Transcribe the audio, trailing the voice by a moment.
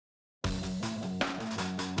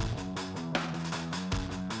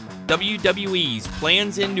WWE's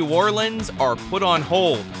plans in New Orleans are put on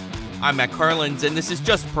hold. I'm Matt Carlins, and this is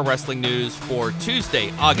Just Pro Wrestling News for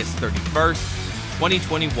Tuesday, August 31st,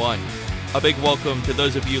 2021. A big welcome to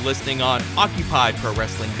those of you listening on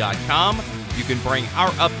OccupyProWrestling.com. You can bring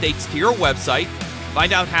our updates to your website.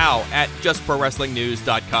 Find out how at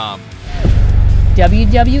JustProWrestlingNews.com.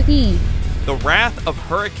 WWE. The wrath of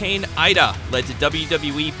Hurricane Ida led to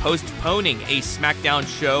WWE postponing a SmackDown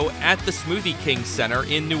show at the Smoothie King Center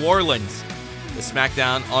in New Orleans. The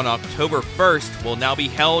SmackDown on October 1st will now be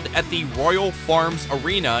held at the Royal Farms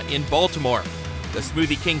Arena in Baltimore. The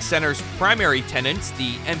Smoothie King Center's primary tenants,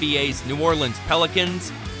 the NBA's New Orleans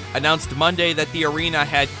Pelicans, announced Monday that the arena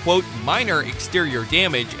had, quote, minor exterior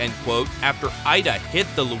damage, end quote, after Ida hit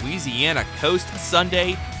the Louisiana coast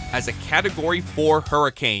Sunday as a Category 4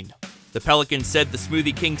 hurricane. The Pelicans said the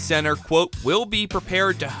Smoothie King Center, quote, will be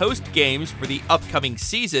prepared to host games for the upcoming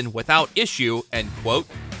season without issue, end quote.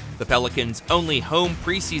 The Pelicans' only home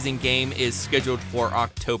preseason game is scheduled for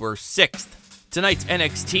October 6th. Tonight's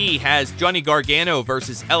NXT has Johnny Gargano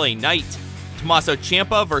versus LA Knight, Tommaso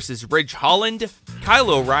Ciampa versus Ridge Holland,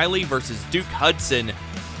 Kyle O'Reilly versus Duke Hudson,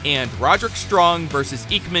 and Roderick Strong versus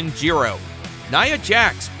Ikemen Jiro. Nia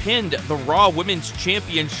Jax pinned the Raw Women's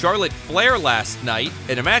Champion Charlotte Flair last night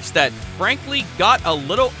in a match that frankly got a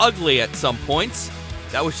little ugly at some points.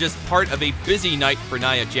 That was just part of a busy night for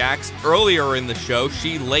Nia Jax. Earlier in the show,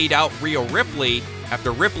 she laid out Rhea Ripley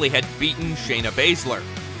after Ripley had beaten Shayna Baszler.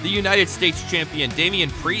 The United States Champion Damian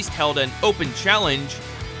Priest held an open challenge,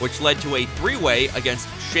 which led to a three-way against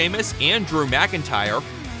Sheamus and Drew McIntyre,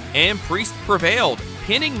 and Priest prevailed,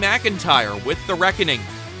 pinning McIntyre with the Reckoning.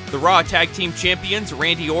 The Raw Tag Team Champions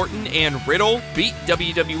Randy Orton and Riddle beat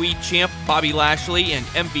WWE Champ Bobby Lashley and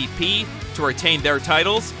MVP to retain their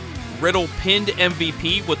titles. Riddle pinned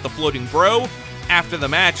MVP with the Floating Bro. After the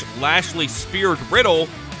match, Lashley speared Riddle,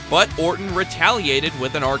 but Orton retaliated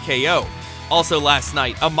with an RKO. Also last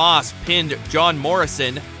night, Omos pinned John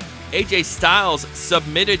Morrison. AJ Styles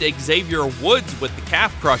submitted Xavier Woods with the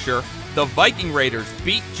Calf Crusher. The Viking Raiders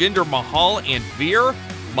beat Jinder Mahal and Veer.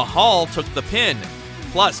 Mahal took the pin.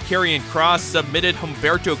 Plus, Karrion Kross submitted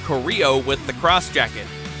Humberto Carrillo with the Cross Jacket.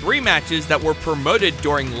 Three matches that were promoted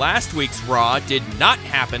during last week's Raw did not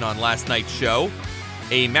happen on last night's show.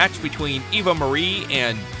 A match between Eva Marie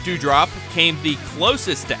and Doudrop came the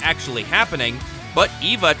closest to actually happening, but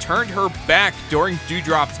Eva turned her back during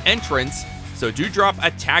Doudrop's entrance, so Doudrop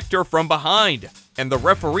attacked her from behind, and the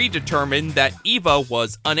referee determined that Eva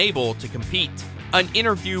was unable to compete. An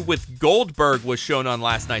interview with Goldberg was shown on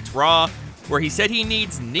last night's Raw, where he said he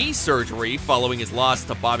needs knee surgery following his loss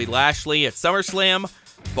to Bobby Lashley at SummerSlam,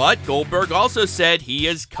 but Goldberg also said he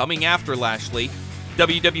is coming after Lashley.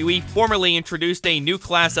 WWE formally introduced a new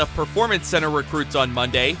class of Performance Center recruits on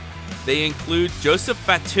Monday. They include Joseph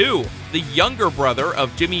Fatu, the younger brother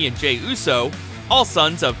of Jimmy and Jey Uso, all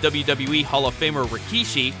sons of WWE Hall of Famer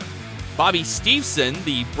Rikishi, Bobby Stevenson,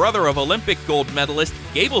 the brother of Olympic gold medalist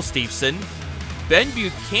Gable Stevenson, Ben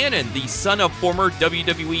Buchanan, the son of former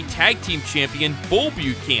WWE Tag Team Champion Bull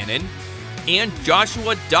Buchanan, and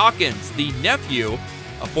Joshua Dawkins, the nephew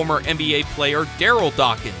of former NBA player Daryl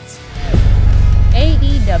Dawkins.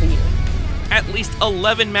 AEW. At least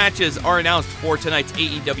 11 matches are announced for tonight's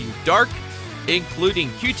AEW Dark, including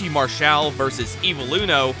QT Marshall versus Evil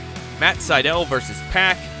Uno, Matt Sydal versus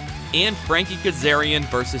Pac, and Frankie Kazarian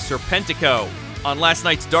versus Serpentico. On last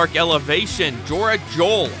night's Dark Elevation, Jora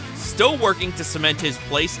Joel, still working to cement his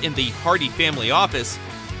place in the Hardy family office,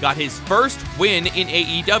 got his first win in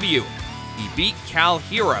AEW. He beat Cal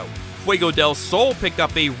Hero. Fuego del Sol picked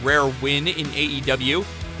up a rare win in AEW.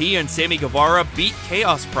 He and Sammy Guevara beat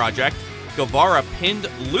Chaos Project. Guevara pinned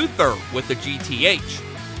Luther with the GTH.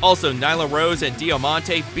 Also, Nyla Rose and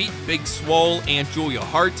Diamante beat Big Swole and Julia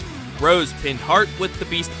Hart. Rose pinned Hart with the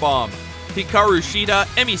Beast Bomb. Hikaru Shida,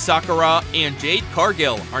 Emi Sakura, and Jade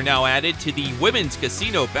Cargill are now added to the Women's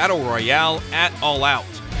Casino Battle Royale at All Out.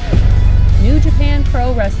 New Japan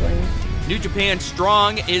Pro Wrestling. New Japan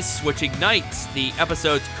Strong is switching nights. The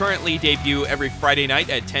episodes currently debut every Friday night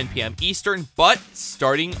at 10 p.m. Eastern, but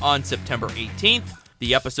starting on September 18th,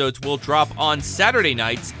 the episodes will drop on Saturday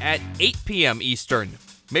nights at 8 p.m. Eastern.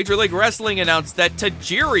 Major League Wrestling announced that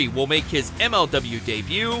Tajiri will make his MLW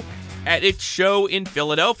debut at its show in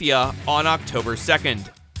Philadelphia on October 2nd.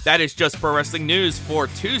 That is Just Pro Wrestling News for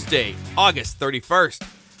Tuesday, August 31st.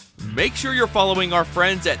 Make sure you're following our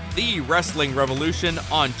friends at The Wrestling Revolution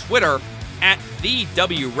on Twitter at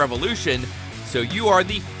TheWRevolution, so you are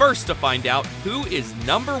the first to find out who is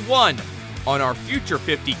number one on our Future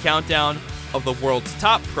 50 countdown of the world's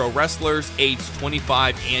top pro wrestlers aged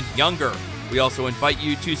 25 and younger. We also invite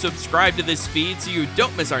you to subscribe to this feed so you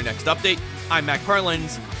don't miss our next update. I'm Matt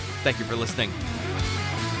Carlins. Thank you for listening.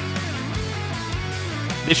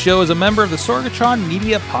 This show is a member of the Sorgatron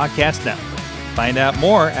Media Podcast Network. Find out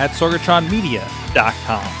more at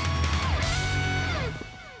sorgatronmedia.com.